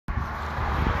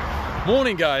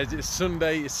Morning guys, it's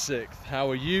Sunday 6th.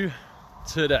 How are you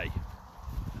today?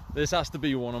 This has to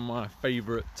be one of my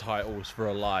favourite titles for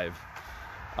a live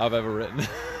I've ever written.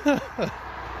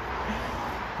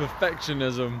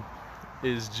 Perfectionism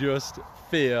is just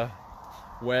fear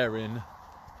wearing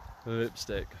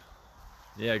lipstick.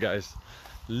 Yeah guys,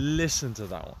 listen to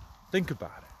that one. Think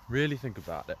about it, really think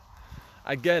about it.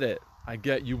 I get it, I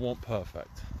get you want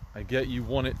perfect. I get you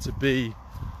want it to be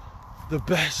the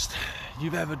best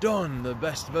you've ever done, the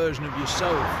best version of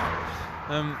yourself.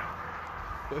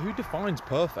 But who defines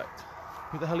perfect?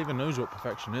 Who the hell even knows what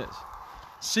perfection is?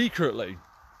 Secretly,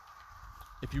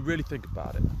 if you really think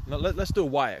about it, now let's do a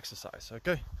why exercise,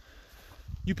 okay?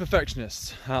 You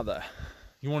perfectionists out there,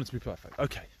 you want it to be perfect.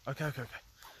 Okay. And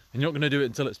you're not going to do it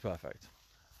until it's perfect.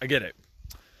 I get it.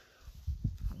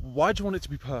 Why do you want it to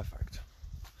be perfect?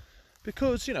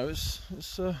 Because, you know, it's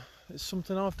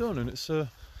something I've done, and it's a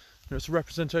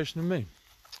representation of me.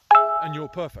 And you're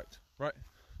perfect, right?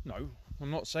 No,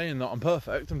 I'm not saying that I'm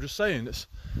perfect. I'm just saying this.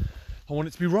 I want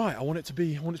it to be right. I want it to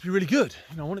be really good.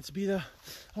 You know, I want it to be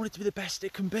the best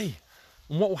it can be.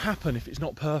 And what will happen if it's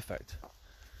not perfect?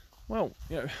 Well,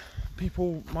 you know,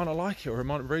 people might not like it, or it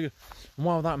might not be very good. And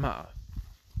why will that matter?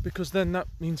 Because then that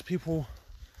means people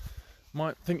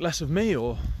might think less of me,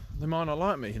 or they might not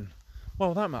like me. And why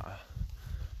will that matter?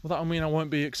 Well, that'll mean I won't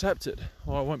be accepted,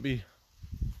 or I won't be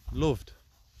loved.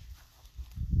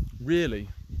 Really,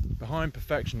 behind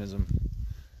perfectionism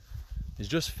is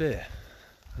just fear,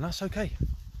 and that's okay.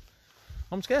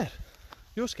 I'm scared.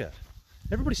 You're scared.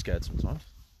 Everybody's scared sometimes.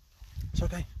 It's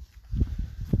okay.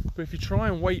 But if you try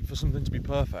and wait for something to be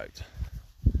perfect,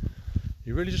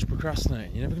 you're really just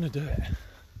procrastinating. You're never going to do it.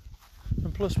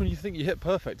 And plus, when you think you hit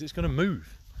perfect, it's going to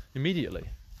move immediately.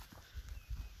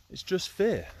 It's just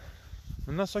fear,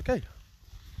 and that's okay.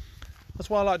 That's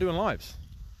why I like doing lives.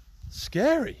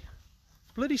 Scary.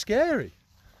 It's bloody scary.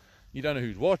 You don't know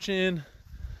who's watching,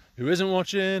 who isn't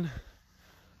watching,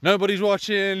 nobody's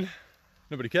watching,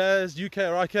 nobody cares. You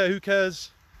care, I care, who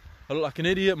cares? I look like an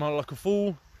idiot, I look like a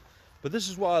fool. But this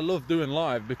is why I love doing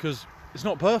live, because it's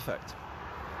not perfect.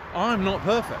 I'm not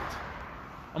perfect.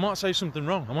 I might say something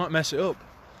wrong, I might mess it up,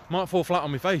 I might fall flat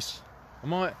on my face, I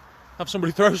might have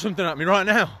somebody throw something at me right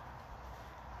now,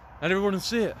 and everyone will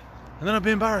see it, and then I'd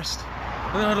be embarrassed,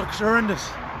 and then I'd look horrendous.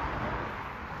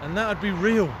 And that'd be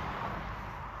real.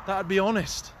 That'd be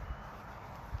honest.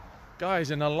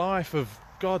 Guys, in a life of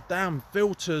goddamn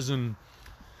filters and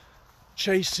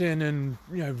chasing and,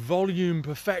 you know, volume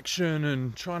perfection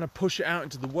and trying to push it out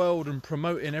into the world and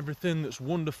promoting everything that's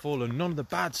wonderful and none of the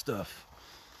bad stuff,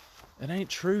 it ain't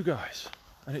true, guys.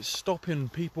 And it's stopping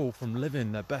people from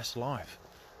living their best life.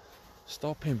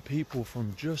 Stopping people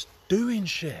from just doing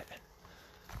shit.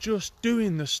 Just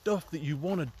doing the stuff that you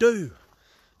want to do.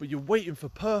 But you're waiting for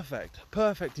perfect.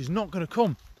 Perfect is not going to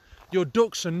come. Your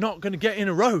ducks are not going to get in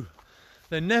a row.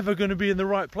 They're never going to be in the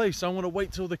right place. I'm going to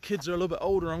wait till the kids are a little bit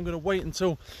older. I'm going to wait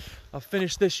until I've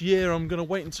finished this year. I'm going to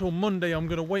wait until Monday. I'm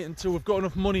going to wait until we've got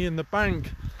enough money in the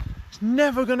bank. It's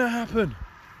never going to happen.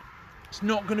 It's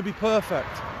not going to be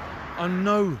perfect. I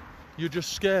know you're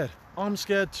just scared. I'm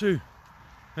scared too.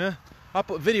 Yeah? I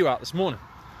put a video out this morning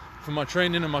for my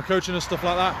training and my coaching and stuff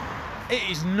like that. It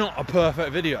is not a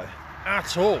perfect video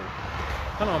at all.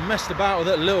 And I messed about with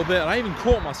it a little bit, and I even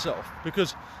caught myself,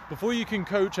 because before you can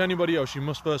coach anybody else, you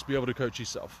must first be able to coach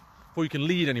yourself. Before you can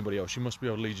lead anybody else, you must be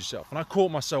able to lead yourself. And I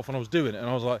caught myself when I was doing it, and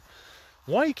I was like,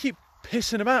 why do you keep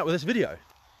pissing about with this video?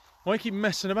 Why do you keep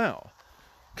messing about?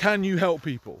 Can you help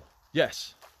people?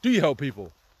 Yes. Do you help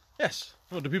people? Yes.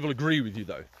 Well, do people agree with you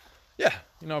though? Yeah.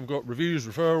 You know, I've got reviews,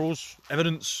 referrals,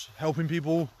 evidence, helping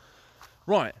people.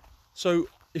 Right. So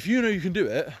if you know you can do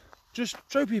it, just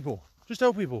show people. Just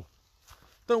tell people.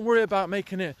 Don't worry about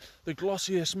making it the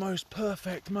glossiest, most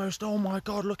perfect, most, oh my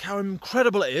God, look how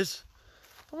incredible it is.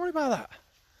 Don't worry about that.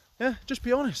 Yeah, just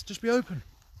be honest, just be open.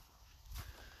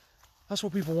 That's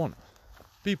what people want.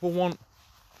 People want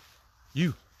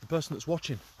you, the person that's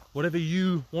watching. Whatever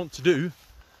you want to do,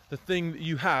 the thing that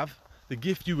you have, the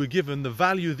gift you were given, the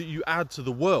value that you add to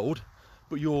the world,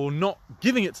 but you're not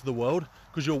giving it to the world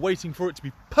because you're waiting for it to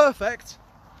be perfect.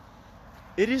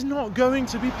 It is not going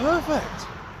to be perfect.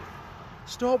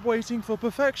 Stop waiting for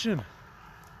perfection,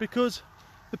 because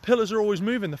the pillars are always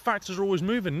moving, the factors are always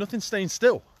moving, nothing's staying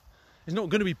still. It's not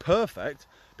going to be perfect,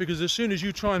 because as soon as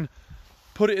you try and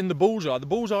put it in the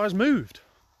bullseye has moved.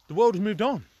 The world has moved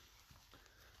on.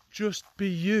 Just be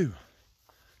you.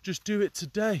 Just do it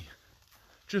today.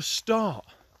 Just start.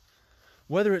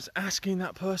 Whether it's asking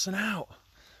that person out,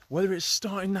 whether it's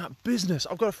starting that business.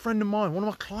 I've got a friend of mine, one of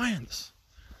my clients.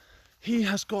 He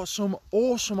has got some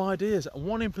awesome ideas.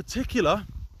 One in particular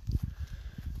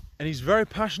And he's very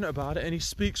passionate about it, and he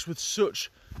speaks with such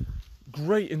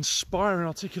great, inspiring,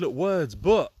 articulate words,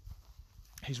 but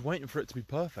he's waiting for it to be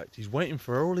perfect. He's waiting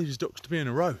for all his ducks to be in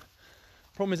a row.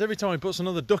 Problem is, every time he puts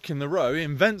another duck in the row, he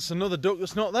invents another duck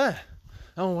that's not there.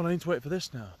 Oh, well, I need to wait for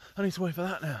this now. I need to wait for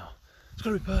that now. It's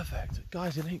got to be perfect.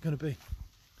 Guys, it ain't going to be.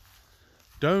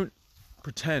 Don't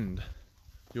pretend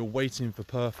you're waiting for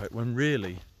perfect when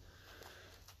really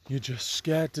you're just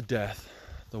scared to death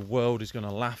the world is going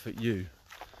to laugh at you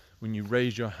when you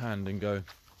raise your hand and go,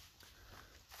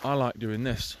 I like doing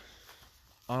this.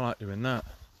 I like doing that.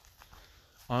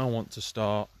 I want to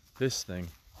start this thing.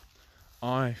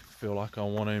 I feel like I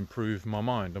want to improve my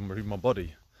mind, improve my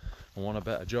body. I want a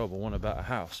better job. I want a better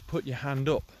house. Put your hand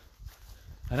up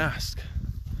and ask.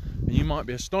 And you might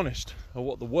be astonished at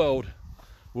what the world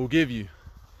will give you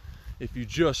if you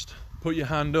just put your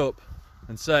hand up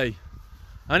and say,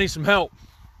 I need some help.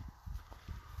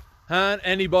 And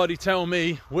anybody tell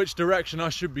me which direction I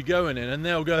should be going in, and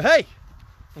they'll go, hey,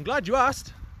 I'm glad you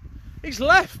asked. He's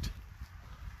left.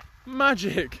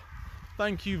 Magic.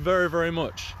 Thank you very, very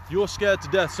much. You're scared to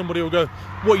death. Somebody will go,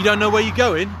 what, you don't know where you're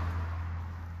going?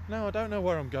 No, I don't know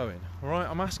where I'm going. All right,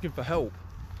 I'm asking for help.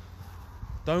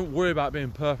 Don't worry about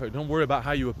being perfect. Don't worry about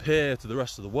how you appear to the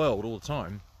rest of the world all the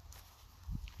time.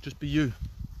 Just be you.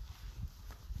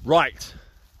 Right.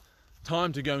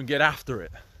 Time to go and get after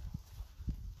it.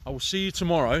 I will see you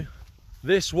tomorrow.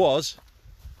 This was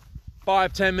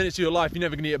 5-10 minutes of your life you're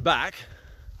never going to get back.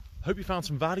 Hope you found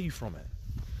some value from it.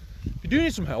 If you do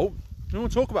need some help, you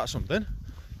want to talk about something,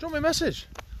 drop me a message.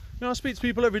 You know, I speak to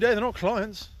people every day. They're not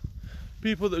clients.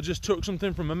 People that just took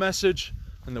something from a message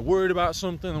and they're worried about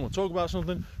something, they want to talk about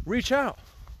something. Reach out.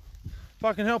 If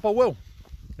I can help, I will.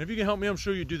 And if you can help me, I'm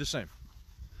sure you'd do the same.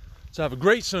 So have a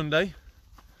great Sunday.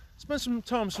 Spend some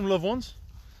time with some loved ones.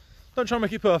 Don't try and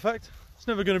make it perfect. It's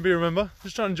never going to be, remember.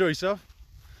 Just try and enjoy yourself.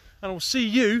 And I'll see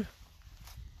you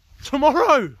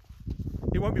tomorrow.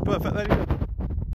 It won't be perfect then either.